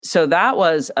So that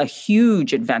was a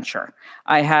huge adventure.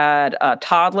 I had a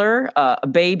toddler, a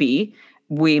baby.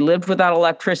 We lived without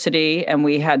electricity and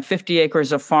we had 50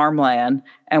 acres of farmland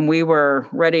and we were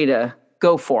ready to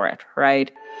go for it,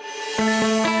 right?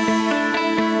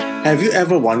 Have you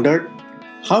ever wondered,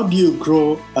 how do you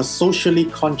grow a socially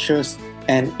conscious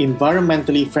and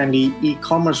environmentally friendly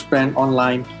e-commerce brand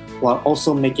online while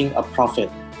also making a profit?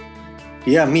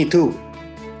 Yeah, me too.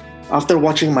 After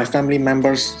watching my family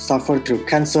members suffer through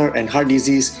cancer and heart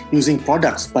disease using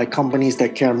products by companies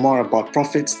that care more about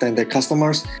profits than their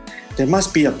customers, there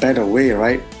must be a better way,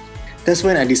 right? That's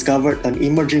when I discovered an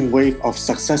emerging wave of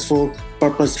successful,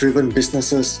 purpose-driven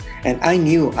businesses, and I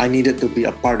knew I needed to be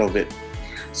a part of it.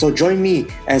 So join me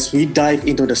as we dive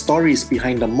into the stories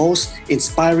behind the most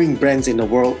inspiring brands in the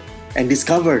world and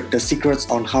discover the secrets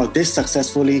on how they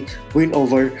successfully win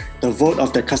over the vote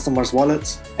of their customers'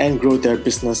 wallets and grow their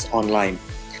business online.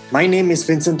 My name is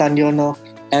Vincent Tandiono,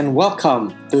 and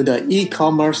welcome to the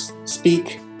E-Commerce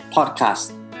Speak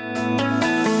podcast.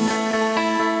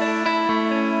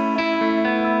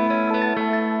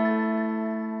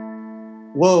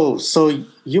 Whoa, so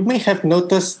you may have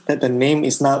noticed that the name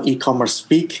is now E-Commerce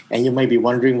Speak, and you may be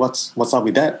wondering what's up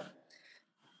with that.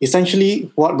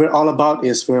 Essentially, what we're all about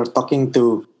is we're talking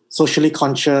to socially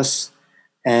conscious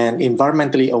and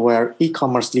environmentally aware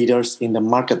e-commerce leaders in the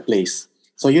marketplace.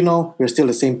 So, we're still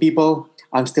the same people.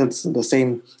 I'm still the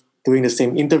same, doing the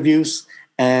same interviews,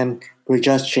 and we're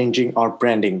just changing our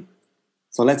branding.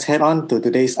 So let's head on to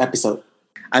today's episode.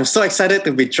 I'm so excited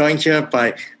to be joined here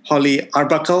by Holly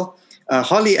Arbuckle.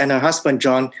 Holly and her husband,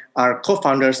 John, are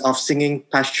co-founders of Singing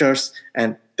Pastures,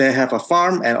 and they have a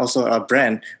farm and also a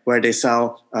brand where they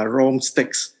sell Rome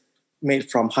sticks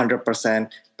made from 100%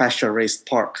 pasture-raised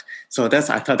pork. So I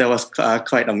thought that was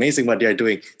quite amazing what they're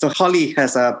doing. So Holly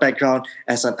has a background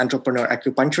as an entrepreneur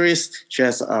acupuncturist. She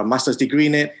has a master's degree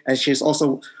in it, and she's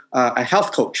also a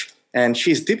health coach. And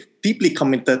she's deeply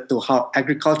committed to how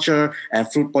agriculture and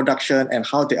fruit production and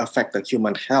how they affect the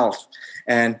human health.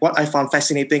 And what I found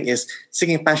fascinating is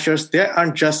Singing Pastures, they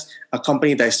aren't just a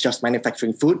company that is just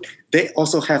manufacturing food. They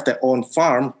also have their own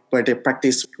farm where they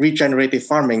practice regenerative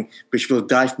farming, which we'll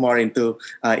dive more into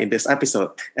in this episode.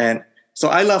 And so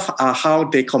I love how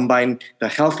they combine the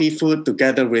healthy food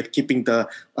together with keeping the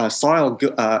soil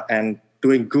good, and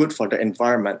doing good for the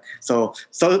environment. So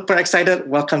super excited.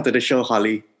 Welcome to the show,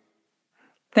 Holly.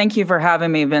 Thank you for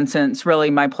having me, Vincent. It's really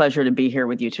my pleasure to be here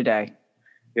with you today.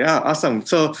 Yeah, awesome.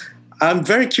 So I'm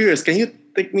very curious. Can you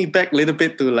take me back a little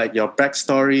bit to your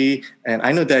backstory? And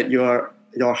I know that your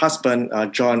husband,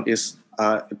 John, is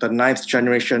the ninth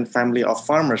generation family of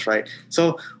farmers, right?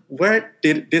 So where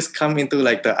did this come into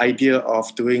the idea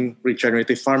of doing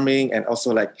regenerative farming and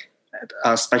also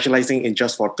specializing in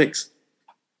just for pigs?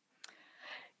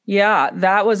 Yeah,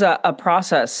 that was a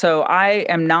process. So I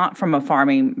am not from a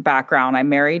farming background. I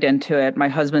married into it. My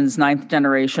husband's ninth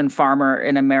generation farmer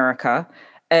in America.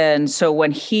 And so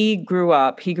when he grew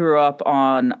up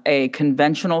on a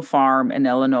conventional farm in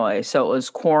Illinois. So it was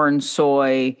corn,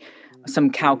 soy,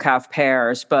 some cow-calf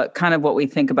pairs, but kind of what we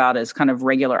think about as kind of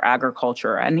regular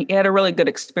agriculture. And he had a really good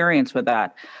experience with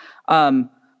that.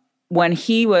 When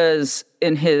he was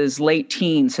in his late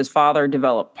teens, his father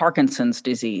developed Parkinson's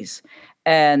disease.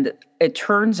 And it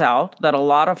turns out that a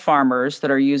lot of farmers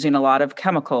that are using a lot of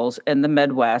chemicals in the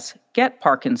Midwest get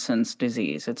Parkinson's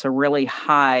disease. It's a really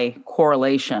high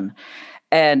correlation.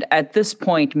 And at this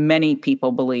point, many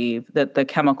people believe that the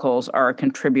chemicals are a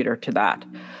contributor to that.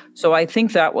 So I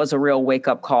think that was a real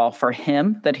wake-up call for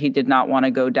him, that he did not want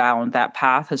to go down that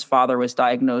path. His father was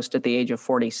diagnosed at the age of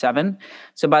 47.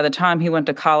 So by the time he went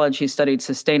to college, he studied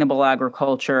sustainable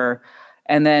agriculture.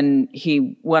 And then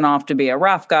he went off to be a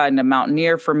raft guide and a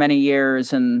mountaineer for many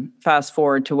years. And fast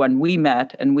forward to when we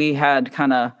met, and we had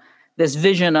kind of this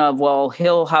vision of, well,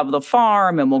 he'll have the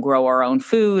farm and we'll grow our own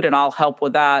food and I'll help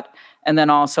with that. And then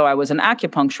also I was an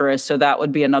acupuncturist, so that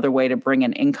would be another way to bring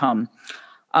in income.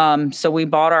 So we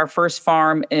bought our first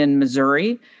farm in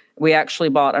Missouri. We actually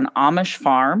bought an Amish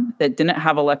farm that didn't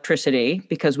have electricity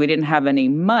because we didn't have any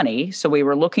money. So we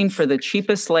were looking for the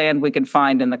cheapest land we could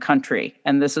find in the country.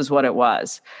 And this is what it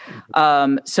was.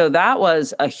 So that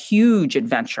was a huge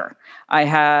adventure. I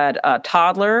had a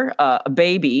toddler, a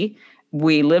baby.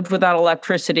 We lived without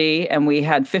electricity and we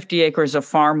had 50 acres of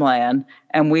farmland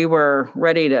and we were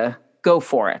ready to go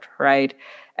for it, right?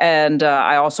 And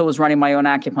I also was running my own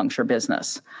acupuncture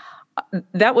business.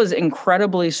 That was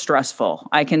incredibly stressful.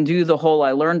 I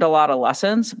learned a lot of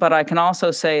lessons, but I can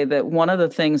also say that one of the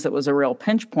things that was a real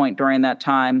pinch point during that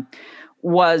time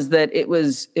was that it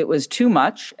was too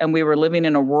much. And we were living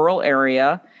in a rural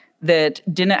area. that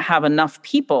didn't have enough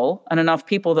people and enough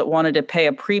people that wanted to pay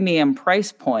a premium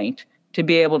price point to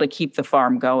be able to keep the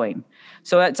farm going.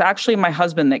 So it's actually my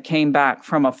husband that came back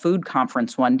from a food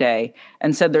conference one day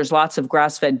and said there's lots of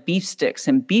grass-fed beef sticks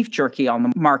and beef jerky on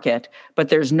the market, but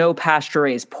there's no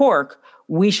pasture-raised pork.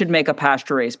 We should make a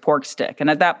pasture-raised pork stick. And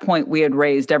at that point, we had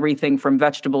raised everything from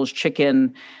vegetables,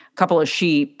 chicken, a couple of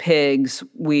sheep, pigs,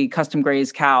 we custom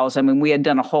grazed cows. I mean, we had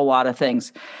done a whole lot of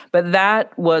things. But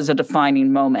that was a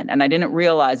defining moment. And I didn't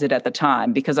realize it at the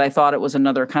time because I thought it was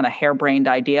another kind of harebrained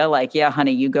idea, like, yeah,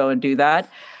 honey, you go and do that.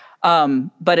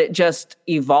 But it just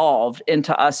evolved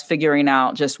into us figuring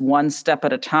out just one step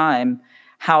at a time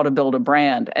how to build a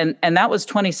brand. And that was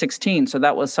 2016, so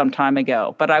that was some time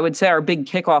ago. But I would say our big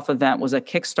kickoff event was a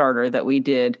Kickstarter that we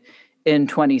did in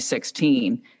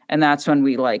 2016. And that's when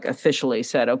we officially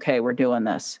said, okay, we're doing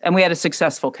this. And we had a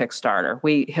successful Kickstarter.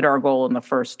 We hit our goal in the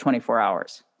first 24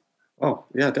 hours. Oh,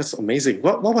 yeah, that's amazing.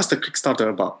 What was the Kickstarter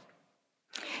about?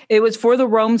 It was for the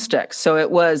Rome sticks. So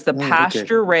it was the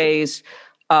pasture-raised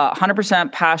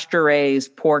 100%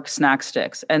 pasture-raised pork snack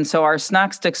sticks. And so our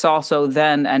snack sticks also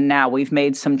then and now, we've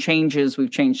made some changes,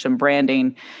 we've changed some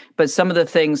branding, but some of the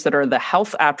things that are the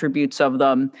health attributes of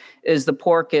them is the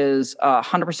pork is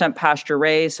 100%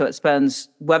 pasture-raised, so it spends,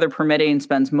 weather permitting,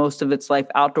 spends most of its life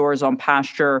outdoors on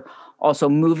pasture, also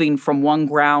moving from one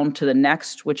ground to the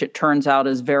next, which it turns out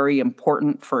is very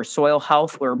important for soil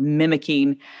health. We're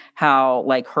mimicking how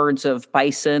herds of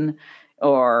bison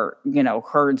or,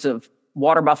 herds of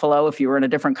water buffalo, if you were in a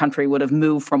different country, would have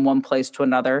moved from one place to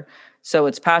another. So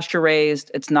it's pasture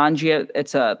raised. Its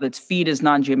feed is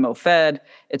non-GMO fed.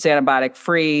 It's antibiotic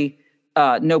free.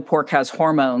 No pork has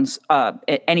hormones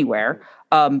anywhere.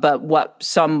 But what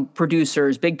some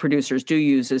big producers do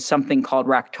use is something called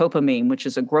ractopamine, which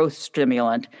is a growth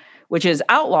stimulant, which is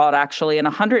outlawed actually in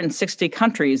 160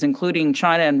 countries, including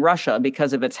China and Russia,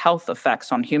 because of its health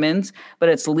effects on humans, but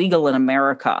it's legal in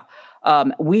America.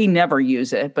 We never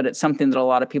use it, but it's something that a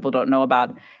lot of people don't know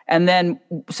about. And then,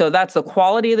 so that's the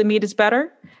quality of the meat is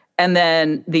better. And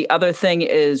then the other thing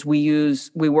is we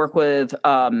work with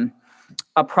a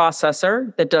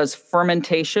processor that does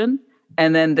fermentation,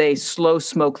 and then they slow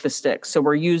smoke the sticks. So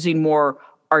we're using more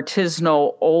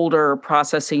artisanal, older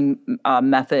processing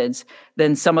methods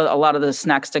than a lot of the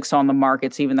snack sticks on the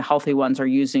markets. Even the healthy ones are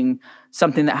using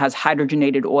something that has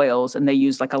hydrogenated oils, and they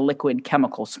use a liquid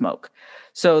chemical smoke.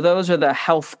 So those are the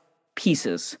health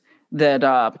pieces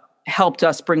that helped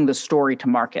us bring the story to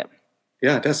market.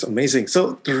 Yeah, that's amazing.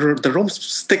 So the Rome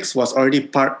sticks was already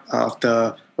part of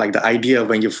the idea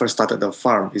when you first started the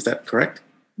farm. Is that correct?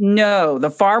 No,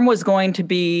 the farm was going to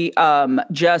be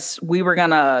we were going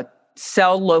to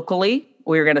sell locally.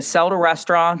 We were going to sell to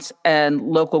restaurants and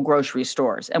local grocery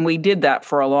stores. And we did that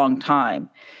for a long time.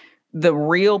 The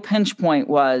real pinch point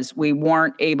was we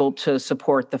weren't able to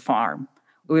support the farm.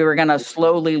 We were going to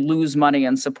slowly lose money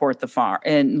and support the farm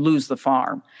and lose the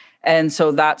farm. And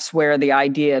so that's where the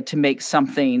idea to make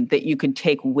something that you could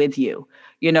take with you,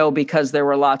 because there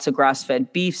were lots of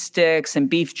grass-fed beef sticks and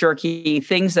beef jerky,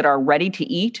 things that are ready to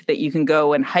eat that you can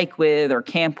go and hike with or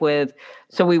camp with.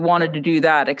 So we wanted to do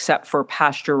that except for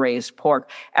pasture-raised pork.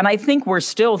 And I think we're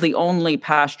still the only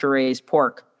pasture-raised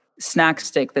pork snack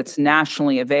stick that's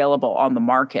nationally available on the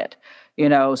market,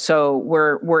 so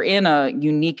we're in a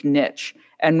unique niche.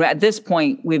 And at this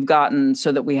point, we've gotten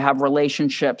so that we have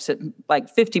relationships at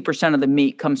 50% of the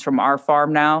meat comes from our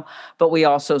farm now, but we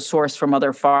also source from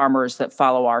other farmers that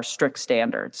follow our strict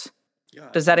standards. Yeah.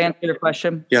 Does that answer your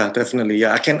question? Yeah, definitely.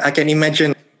 Yeah, I can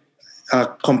imagine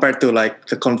compared to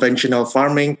the conventional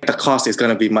farming, the cost is going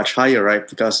to be much higher, right?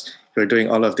 Because you're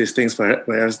doing all of these things,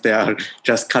 whereas they are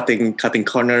just cutting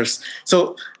corners.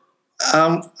 So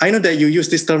I know that you use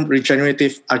this term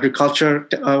regenerative agriculture.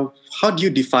 How do you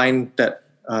define that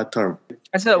term?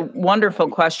 That's a wonderful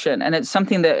question, and it's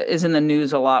something that is in the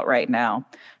news a lot right now.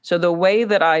 So the way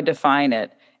that I define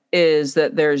it is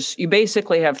that you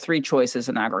basically have three choices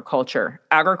in agriculture.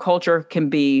 Agriculture can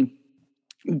be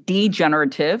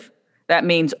degenerative. That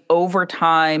means over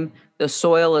time, the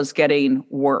soil is getting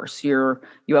worse. You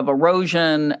have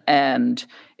erosion and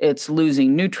it's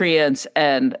losing nutrients.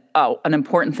 And an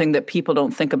important thing that people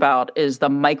don't think about is the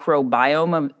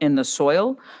microbiome in the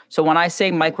soil. So when I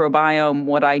say microbiome,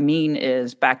 what I mean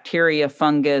is bacteria,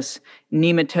 fungus,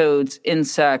 nematodes,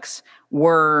 insects,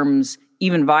 worms,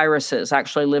 even viruses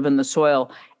actually live in the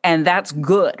soil. And that's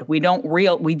good. We didn't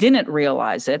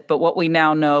realize it, but what we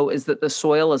now know is that the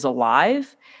soil is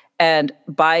alive. And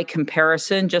by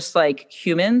comparison, just like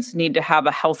humans need to have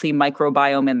a healthy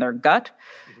microbiome in their gut,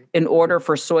 in order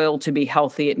for soil to be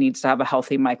healthy, it needs to have a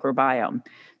healthy microbiome.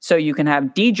 So you can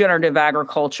have degenerative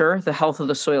agriculture, the health of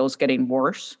the soil is getting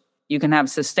worse. You can have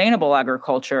sustainable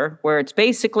agriculture where it's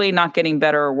basically not getting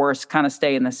better or worse, kind of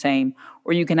staying the same.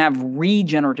 Or you can have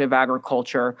regenerative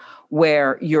agriculture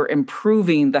where you're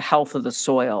improving the health of the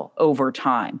soil over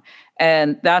time.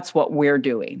 And that's what we're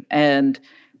doing. And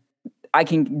I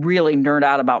can really nerd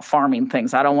out about farming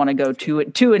things. I don't want to go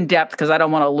too in depth because I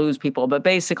don't want to lose people. But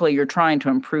basically, you're trying to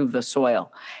improve the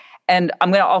soil. And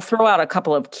I'll throw out a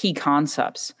couple of key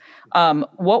concepts.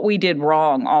 What we did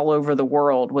wrong all over the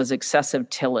world was excessive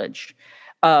tillage.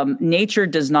 Nature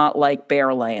does not like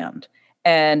bare land.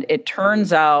 And it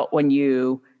turns out when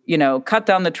you cut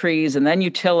down the trees and then you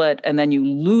till it and then you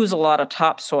lose a lot of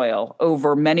topsoil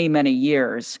over many, many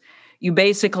years, you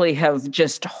basically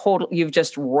you've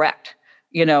just wrecked,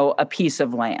 a piece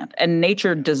of land. And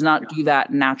nature does not do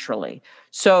that naturally.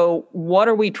 So what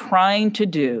are we trying to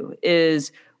do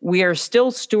is we are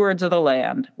still stewards of the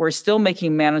land. We're still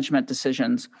making management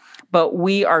decisions, but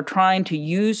we are trying to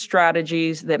use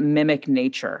strategies that mimic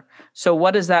nature. So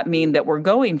what does that mean that we're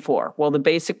going for? Well, the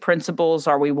basic principles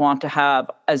are we want to have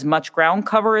as much ground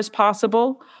cover as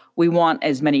possible. We want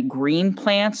as many green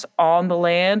plants on the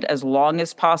land as long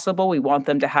as possible. We want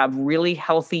them to have really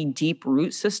healthy, deep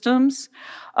root systems.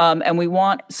 And we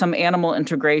want some animal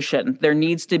integration. There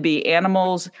needs to be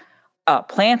animals.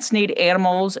 Plants need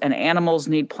animals and animals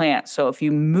need plants. So if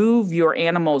you move your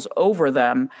animals over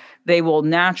them, they will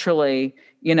naturally,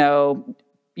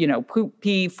 poop,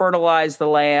 pee, fertilize the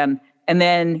land. And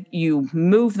then you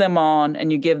move them on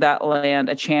and you give that land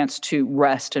a chance to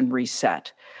rest and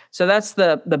reset. So that's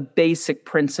the basic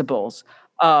principles.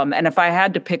 And if I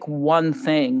had to pick one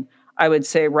thing, I would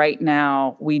say right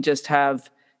now we just have,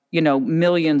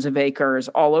 millions of acres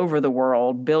all over the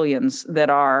world, billions that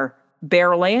are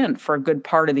bare land for a good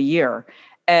part of the year.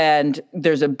 And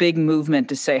there's a big movement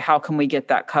to say, how can we get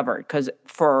that covered? Because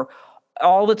for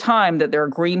all the time that there are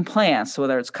green plants,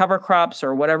 whether it's cover crops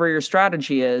or whatever your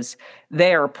strategy is,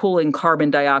 they are pulling carbon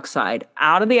dioxide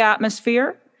out of the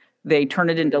atmosphere. They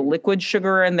turn it into liquid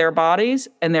sugar in their bodies,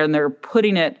 and then they're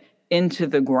putting it into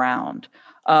the ground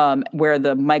where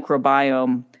the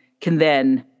microbiome can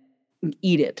then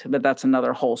eat it. But that's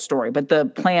another whole story. But the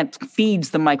plant feeds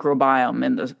the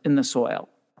microbiome in the soil.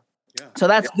 Yeah. So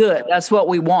that's good. That's what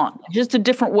we want. Just a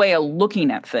different way of looking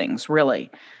at things,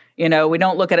 really. We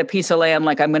don't look at a piece of land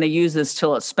like I'm going to use this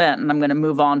till it's spent and I'm going to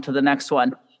move on to the next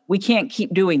one. We can't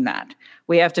keep doing that.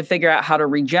 We have to figure out how to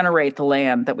regenerate the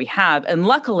land that we have. And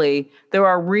luckily,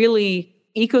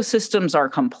 ecosystems are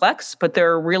complex, but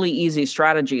there are really easy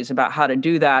strategies about how to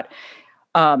do that.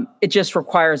 It just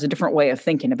requires a different way of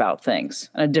thinking about things,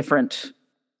 and a different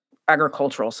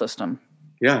agricultural system.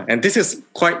 Yeah, and this is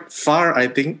quite far, I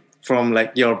think, from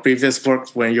like your previous work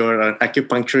when you're an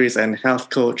acupuncturist and health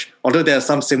coach. Although there are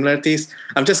some similarities,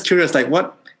 I'm just curious, like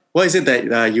what is it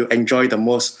that you enjoy the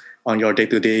most on your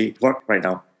day-to-day work right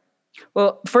now?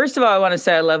 Well, first of all, I want to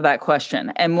say I love that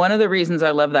question. And one of the reasons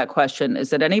I love that question is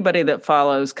that anybody that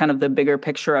follows kind of the bigger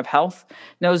picture of health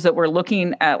knows that we're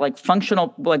looking at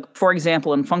for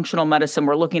example, in functional medicine,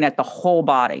 we're looking at the whole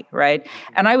body, right?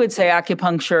 And I would say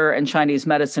acupuncture and Chinese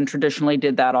medicine traditionally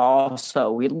did that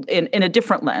also in a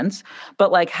different lens,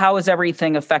 but like how is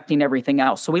everything affecting everything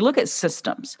else? So we look at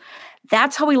systems.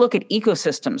 That's how we look at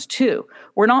ecosystems too.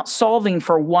 We're not solving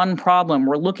for one problem.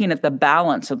 We're looking at the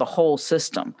balance of the whole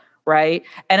system. Right?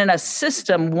 And in a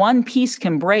system, one piece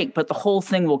can break, but the whole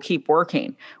thing will keep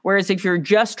working. Whereas if you're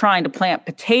just trying to plant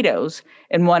potatoes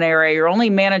in one area, you're only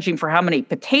managing for how many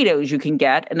potatoes you can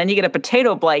get. And then you get a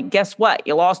potato blight. Guess what?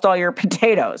 You lost all your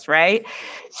potatoes, right?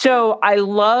 So I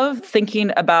love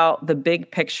thinking about the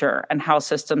big picture and how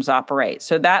systems operate.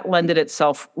 So that lended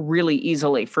itself really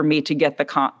easily for me to get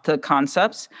the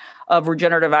concepts of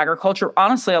regenerative agriculture.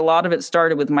 Honestly, a lot of it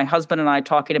started with my husband and I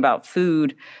talking about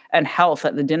food and health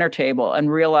at the dinner table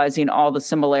and realizing all the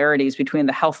similarities between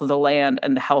the health of the land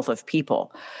and the health of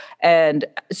people. And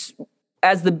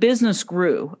as the business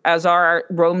grew, as our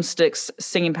Rome Sticks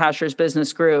Singing Pastures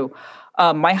business grew,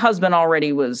 my husband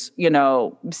already was,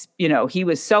 he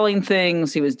was selling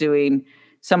things, he was doing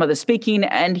some of the speaking,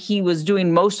 and he was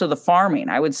doing most of the farming.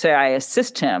 I would say I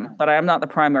assist him, but I am not the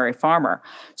primary farmer.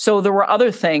 So there were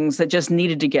other things that just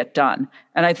needed to get done.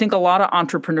 And I think a lot of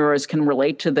entrepreneurs can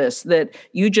relate to this, that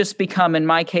you just become, in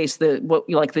my case,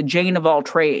 the Jane of all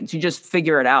trades. You just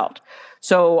figure it out.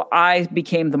 So I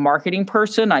became the marketing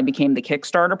person. I became the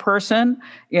Kickstarter person.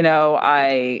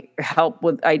 I help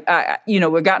with,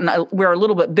 we're a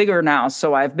little bit bigger now.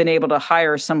 So I've been able to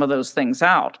hire some of those things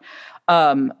out.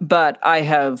 But I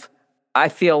have I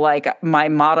feel like my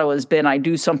motto has been I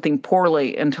do something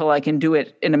poorly until I can do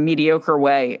it in a mediocre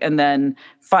way. And then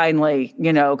finally,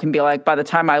 can be like, by the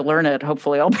time I learn it,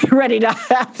 hopefully I'll be ready to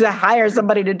have to hire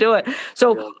somebody to do it.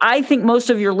 So I think most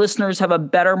of your listeners have a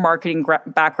better marketing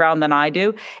background than I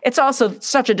do. It's also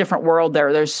such a different world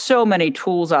there. There's so many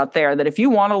tools out there that if you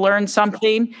want to learn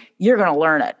something, you're going to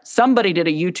learn it. Somebody did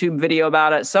a YouTube video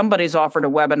about it. Somebody's offered a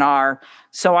webinar.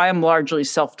 So I am largely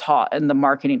self-taught in the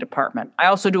marketing department. I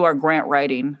also do our grant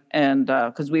writing, and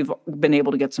because we've been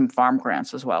able to get some farm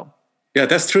grants as well. Yeah,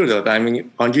 that's true though. I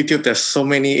mean, on YouTube, there's so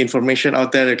many information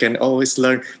out there you can always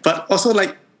learn. But also,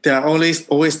 like, there are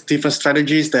always different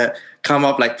strategies that come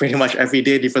up, like pretty much every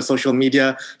day, different social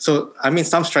media. So, I mean,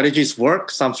 some strategies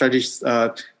work, some strategies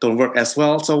don't work as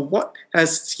well. So what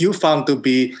has you found to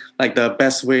be like the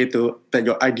best way that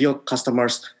your ideal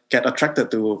customers get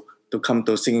attracted to come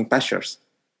to Singing Pastures?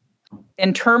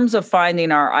 In terms of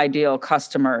finding our ideal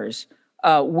customers,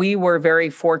 we were very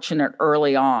fortunate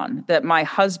early on that my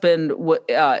husband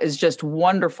is just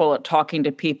wonderful at talking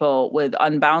to people with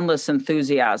unboundless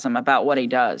enthusiasm about what he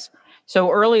does. So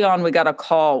early on, we got a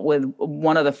call with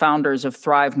one of the founders of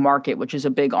Thrive Market, which is a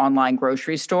big online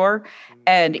grocery store.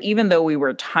 And even though we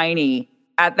were tiny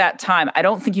at that time, I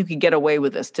don't think you could get away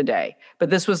with this today, but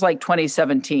this was like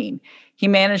 2017. He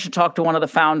managed to talk to one of the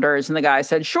founders, and the guy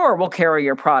said, sure, we'll carry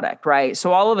your product, right?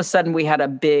 So all of a sudden, we had a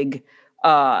big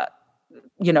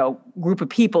group of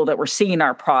people that were seeing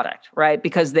our product, right?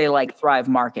 Because they like Thrive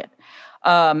Market.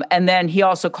 And then he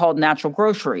also called Natural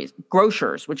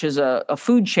Grocers, which is a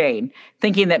food chain,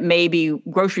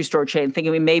 grocery store chain,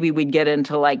 thinking maybe we'd get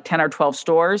into like 10 or 12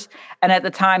 stores. And at the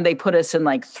time they put us in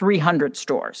like 300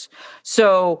 stores.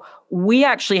 So we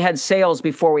actually had sales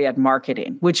before we had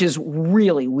marketing, which is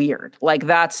really weird. Like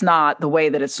that's not the way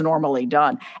that it's normally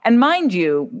done. And mind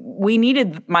you, we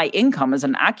needed my income as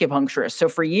an acupuncturist. So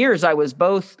for years I was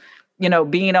both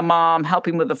being a mom,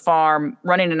 helping with the farm,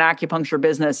 running an acupuncture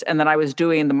business, and then I was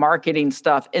doing the marketing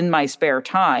stuff in my spare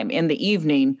time in the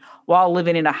evening while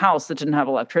living in a house that didn't have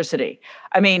electricity.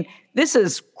 I mean, this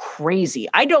is crazy.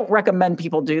 I don't recommend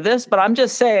people do this, but I'm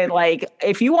just saying, like,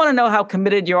 if you want to know how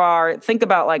committed you are, think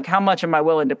about like, how much am I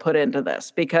willing to put into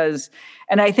this?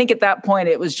 And I think at that point,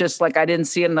 it was just like, I didn't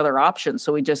see another option.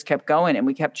 So we just kept going and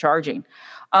we kept charging.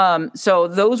 So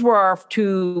those were our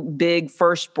two big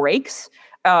first breaks.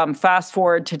 Fast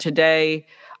forward to today,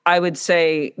 I would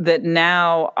say that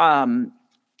now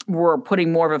we're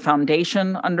putting more of a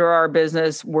foundation under our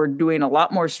business. We're doing a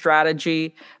lot more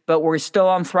strategy, but we're still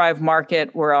on Thrive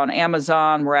Market. We're on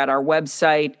Amazon. We're at our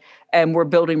website, and we're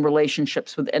building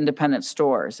relationships with independent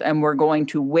stores. And we're going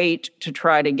to wait to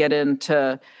try to get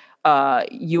into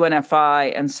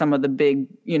UNFI and some of the big,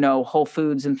 Whole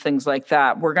Foods and things like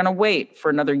that. We're going to wait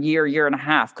for another year and a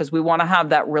half, because we want to have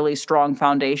that really strong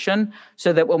foundation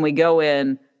so that when we go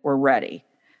in, we're ready.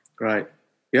 Right.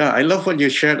 Yeah, I love what you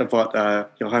shared about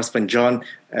your husband, John,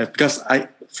 because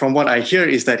from what I hear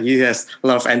is that he has a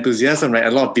lot of enthusiasm, right?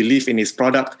 A lot of belief in his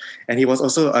product. And he was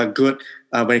also a good,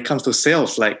 when it comes to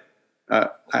sales, like,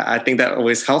 I think that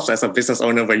always helps as a business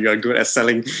owner when you're good at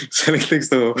selling things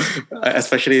to,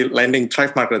 especially landing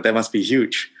Thrive Market. That must be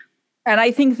huge. And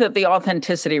I think that the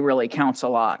authenticity really counts a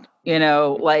lot.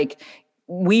 Like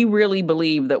we really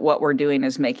believe that what we're doing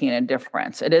is making a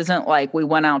difference. It isn't like we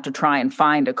went out to try and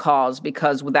find a cause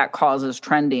because that cause is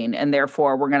trending, and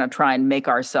therefore we're going to try and make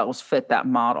ourselves fit that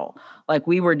model. Like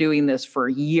we were doing this for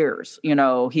years,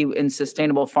 in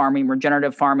sustainable farming,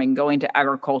 regenerative farming, going to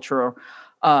agricultural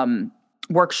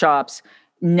workshops,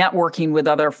 networking with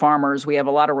other farmers. We have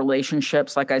a lot of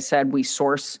relationships. Like I said, we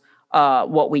source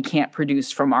what we can't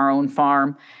produce from our own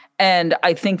farm. And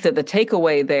I think that the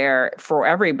takeaway there for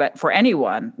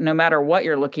anyone, no matter what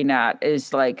you're looking at,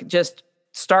 is like just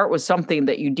start with something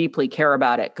that you deeply care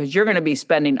about it, because you're going to be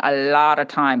spending a lot of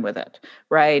time with it,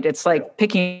 right? It's like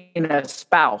picking a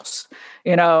spouse.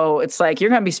 It's like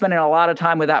you're going to be spending a lot of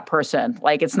time with that person.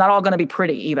 Like it's not all going to be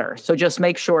pretty either. So just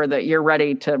make sure that you're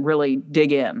ready to really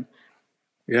dig in.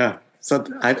 Yeah. So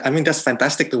I mean, that's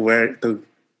fantastic to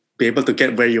be able to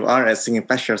get where you are at Singing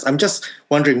Pastures. I'm just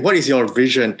wondering, what is your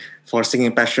vision for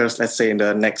Singing Pastures, let's say in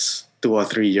the next 2 or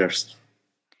 3 years?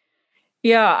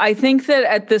 Yeah, I think that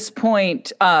at this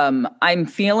point, I'm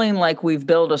feeling like we've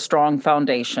built a strong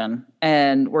foundation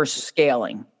and we're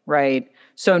scaling, right?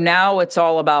 So now it's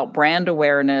all about brand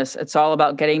awareness. It's all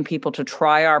about getting people to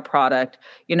try our product.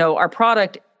 Our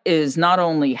product is not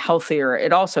only healthier,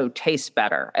 it also tastes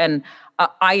better. And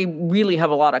I really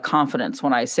have a lot of confidence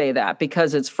when I say that,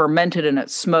 because it's fermented and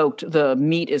it's smoked. The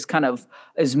meat is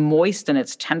is moist and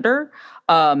it's tender.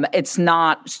 It's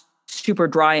not super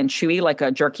dry and chewy like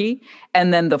a jerky.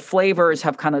 And then the flavors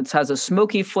has a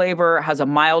smoky flavor, has a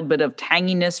mild bit of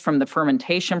tanginess from the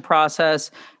fermentation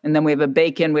process. And then we have a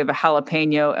bacon, we have a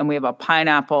jalapeno, and we have a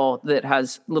pineapple that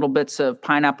has little bits of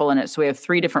pineapple in it. So we have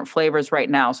 3 different flavors right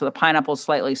now. So the pineapple is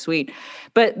slightly sweet,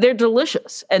 but they're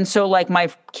delicious. And so like my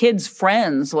kids'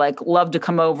 friends like love to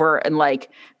come over and like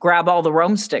grab all the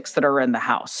Rome sticks that are in the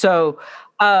house. So,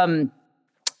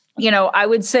 I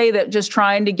would say that just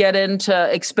trying to get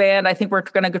into expand, I think we're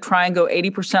going to try and go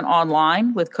 80%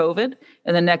 online with COVID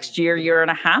in the next year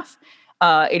and a half,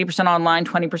 80% online,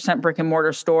 20% brick and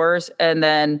mortar stores. And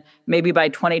then maybe by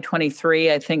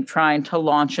 2023, I think trying to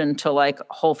launch into like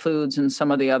Whole Foods and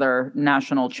some of the other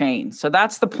national chains. So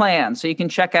that's the plan. So you can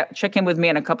check in with me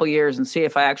in a couple of years and see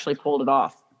if I actually pulled it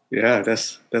off. Yeah,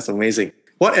 that's amazing.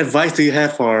 What advice do you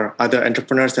have for other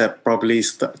entrepreneurs that probably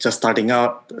just starting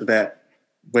out, that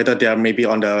whether they are maybe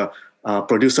on the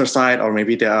producer side or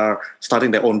maybe they are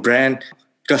starting their own brand?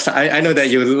 Because I know that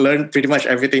you learn pretty much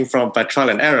everything from by trial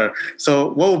and error.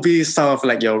 So what would be some of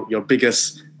like your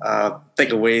biggest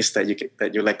takeaways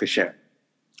that you like to share?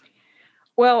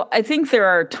 Well, I think there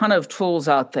are a ton of tools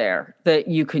out there that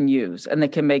you can use and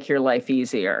that can make your life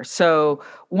easier. So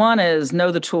one is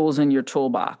know the tools in your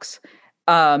toolbox.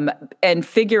 And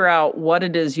figure out what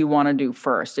it is you want to do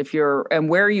first, and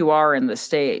where you are in the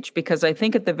stage. Because I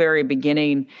think at the very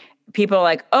beginning, people are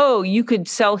like, oh, you could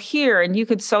sell here and you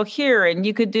could sell here and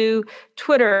you could do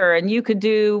Twitter and you could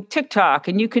do TikTok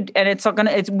and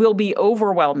it will be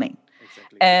overwhelming.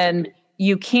 Exactly. And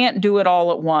you can't do it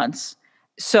all at once.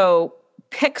 So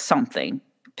pick something,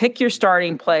 pick your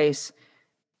starting place,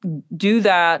 do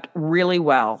that really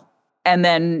well. And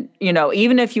then,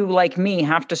 even if you, like me,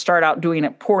 have to start out doing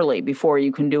it poorly before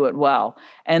you can do it well,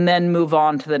 and then move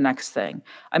on to the next thing.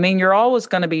 I mean, you're always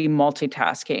going to be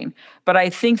multitasking. But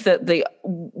I think that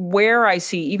where I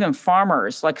see even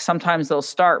farmers, like sometimes they'll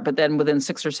start, but then within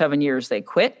 6 or 7 years, they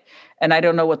quit. And I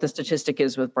don't know what the statistic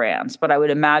is with brands, but I would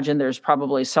imagine there's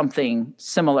probably something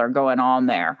similar going on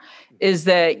there. Is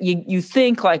that you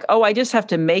think like, oh, I just have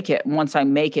to make it. And once I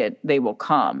make it, they will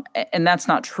come. And that's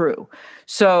not true.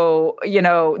 So,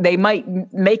 they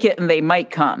might make it and they might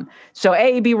come. So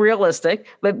A, be realistic,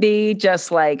 but B,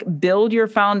 just like build your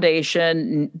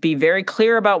foundation, be very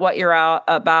clear about what you're out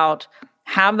about,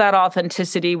 have that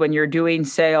authenticity when you're doing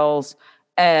sales,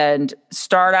 and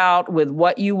start out with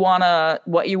what you want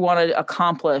to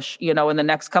accomplish, in the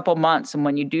next couple months. And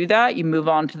when you do that, you move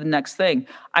on to the next thing.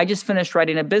 I just finished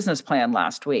writing a business plan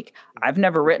last week. I've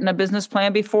never written a business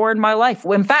plan before in my life.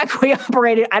 In fact,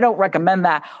 I don't recommend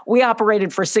that. We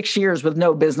operated for 6 years with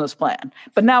no business plan,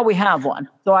 but now we have one.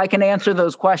 So I can answer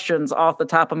those questions off the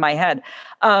top of my head.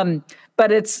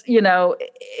 But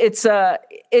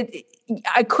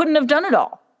I couldn't have done it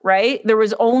all, right? There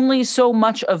was only so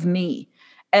much of me.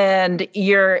 And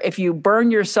if you burn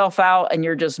yourself out and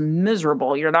you're just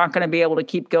miserable, you're not going to be able to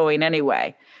keep going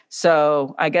anyway.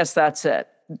 So I guess that's it.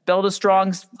 Build a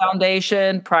strong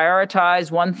foundation,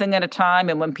 prioritize one thing at a time.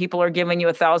 And when people are giving you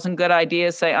 1,000 good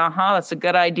ideas, say, that's a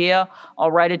good idea.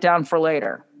 I'll write it down for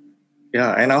later.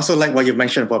 Yeah. And I also like what you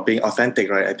mentioned about being authentic,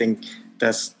 right? I think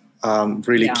that's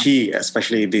really key,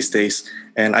 especially these days.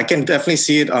 And I can definitely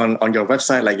see it on your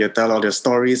website, like you tell all your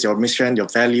stories, your mission, your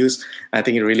values. I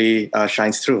think it really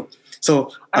shines through.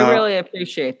 So I really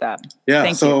appreciate that. Yeah.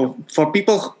 Thank so you. For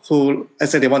people who,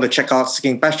 let's say they want to check out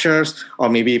Singing Pastures, or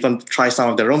maybe even try some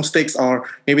of the Rome sticks, or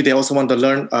maybe they also want to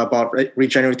learn about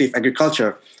regenerative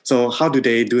agriculture. So how do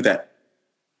they do that?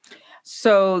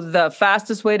 So the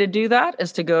fastest way to do that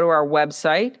is to go to our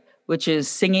website, which is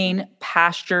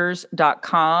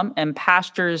singingpastures.com. And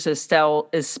pastures is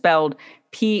spelled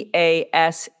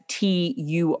Pastures.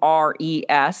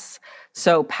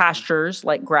 So pastures,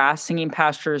 like grass,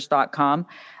 singingpastures.com.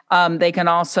 They can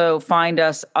also find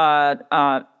us,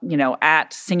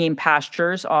 at Singing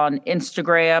Pastures on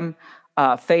Instagram,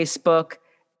 Facebook,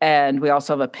 and we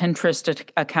also have a Pinterest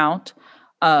account.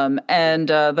 And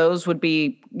those would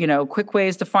be, quick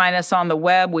ways to find us on the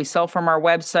web. We sell from our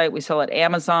website. We sell at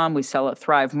Amazon. We sell at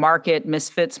Thrive Market,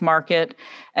 Misfits Market.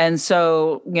 And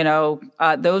so,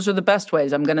 those are the best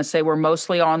ways. I'm going to say we're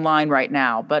mostly online right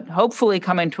now, but hopefully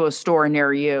coming to a store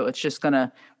near you. It's just going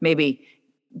to maybe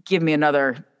give me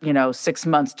another, 6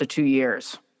 months to 2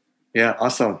 years. Yeah,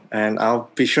 awesome. And I'll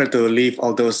be sure to leave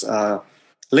all those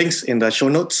links in the show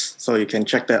notes so you can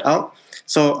check that out.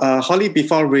 So, Holly,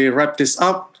 before we wrap this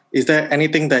up, is there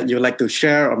anything that you'd like to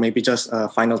share, or maybe just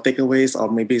final takeaways,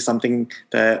 or maybe something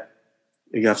that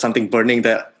you have something burning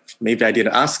that maybe I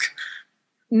didn't ask?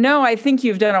 No, I think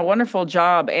you've done a wonderful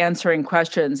job answering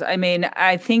questions. I mean,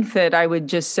 I think that I would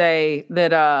just say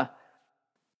that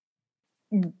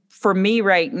for me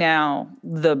right now,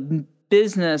 the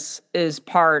business is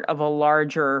part of a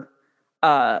larger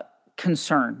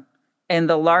concern. And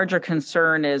the larger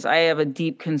concern is I have a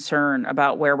deep concern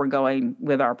about where we're going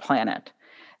with our planet.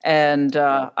 And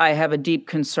I have a deep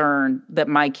concern that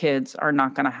my kids are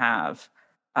not going to have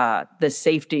the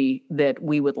safety that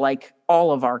we would like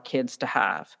all of our kids to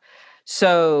have.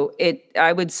 So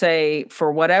I would say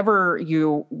for whatever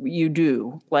you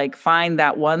do, like find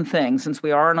that one thing. Since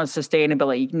we are on a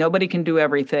sustainability, nobody can do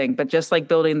everything, but just like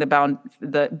building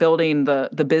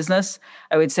the business,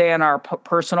 I would say in our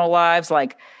personal lives,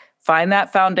 like find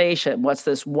that foundation. What's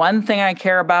this one thing I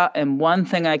care about and one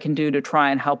thing I can do to try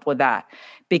and help with that?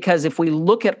 Because if we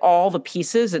look at all the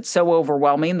pieces, it's so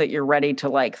overwhelming that you're ready to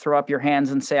like throw up your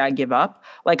hands and say, I give up.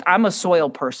 Like I'm a soil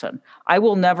person. I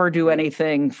will never do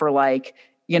anything for like,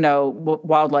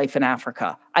 wildlife in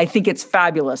Africa. I think it's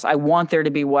fabulous. I want there to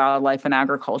be wildlife in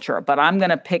agriculture, but I'm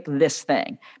going to pick this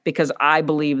thing because I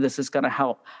believe this is going to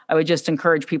help. I would just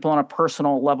encourage people on a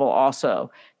personal level also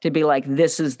to be like,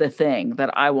 this is the thing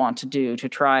that I want to do to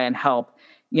try and help,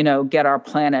 get our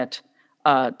planet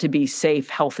to be safe,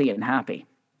 healthy, and happy.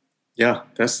 Yeah,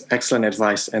 that's excellent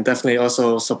advice. And definitely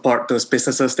also support those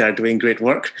businesses that are doing great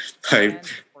work by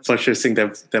purchasing their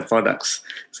products.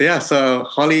 So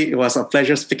Holly, it was a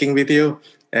pleasure speaking with you.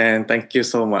 And thank you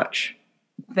so much.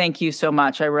 Thank you so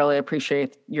much. I really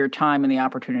appreciate your time and the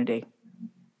opportunity.